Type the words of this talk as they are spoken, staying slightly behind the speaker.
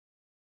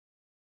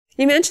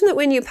You mentioned that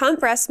when you pump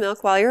breast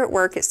milk while you're at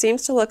work, it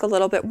seems to look a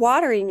little bit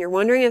watery, and you're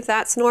wondering if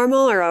that's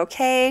normal or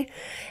okay.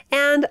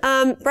 And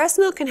breast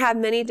milk can have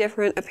many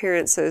different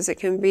appearances. It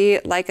can be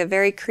like a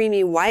very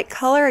creamy white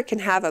color. It can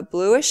have a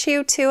bluish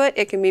hue to it.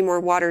 It can be more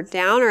watered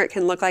down, or it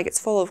can look like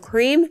it's full of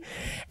cream.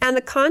 And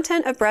the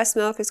content of breast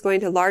milk is going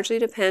to largely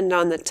depend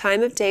on the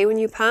time of day when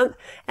you pump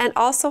and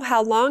also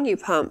how long you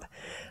pump.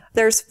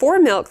 There's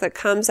foremilk that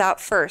comes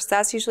out first.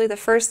 That's usually the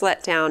first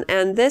letdown.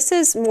 And this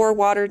is more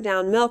watered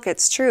down milk,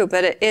 it's true,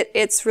 but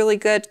it's really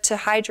good to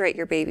hydrate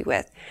your baby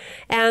with.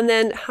 And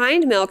then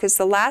hindmilk is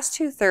the last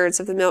 2/3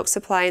 of the milk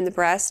supply in the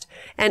breast,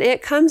 and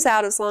it comes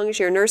out as long as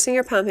you're nursing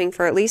or pumping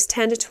for at least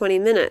 10 to 20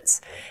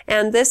 minutes.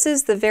 And this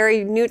is the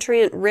very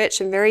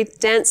nutrient-rich and very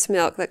dense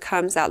milk that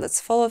comes out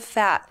that's full of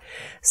fat.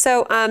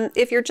 So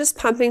if you're just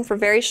pumping for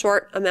very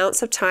short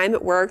amounts of time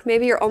at work,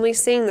 maybe you're only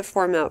seeing the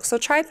foremilk. So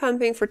try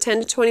pumping for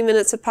 10 to 20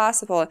 minutes if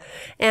possible,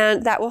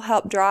 and that will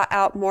help draw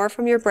out more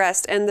from your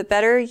breast. And the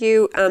better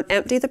you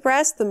empty the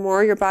breast, the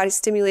more your body's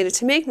stimulated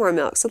to make more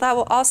milk. So that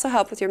will also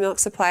help with your milk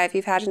supply if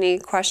you've had any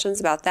questions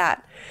about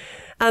that.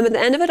 At the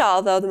end of it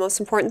all, though, the most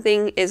important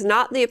thing is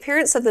not the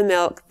appearance of the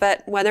milk,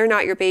 but whether or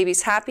not your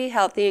baby's happy,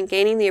 healthy, and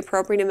gaining the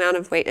appropriate amount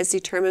of weight is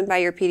determined by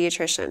your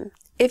pediatrician.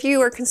 If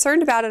you are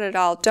concerned about it at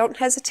all, don't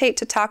hesitate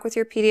to talk with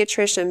your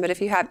pediatrician, but if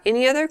you have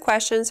any other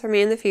questions for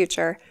me in the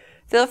future,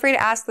 feel free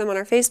to ask them on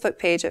our Facebook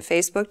page at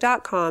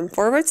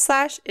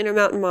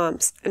facebook.com/Intermountain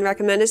Moms, and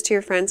recommend us to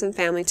your friends and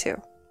family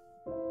too.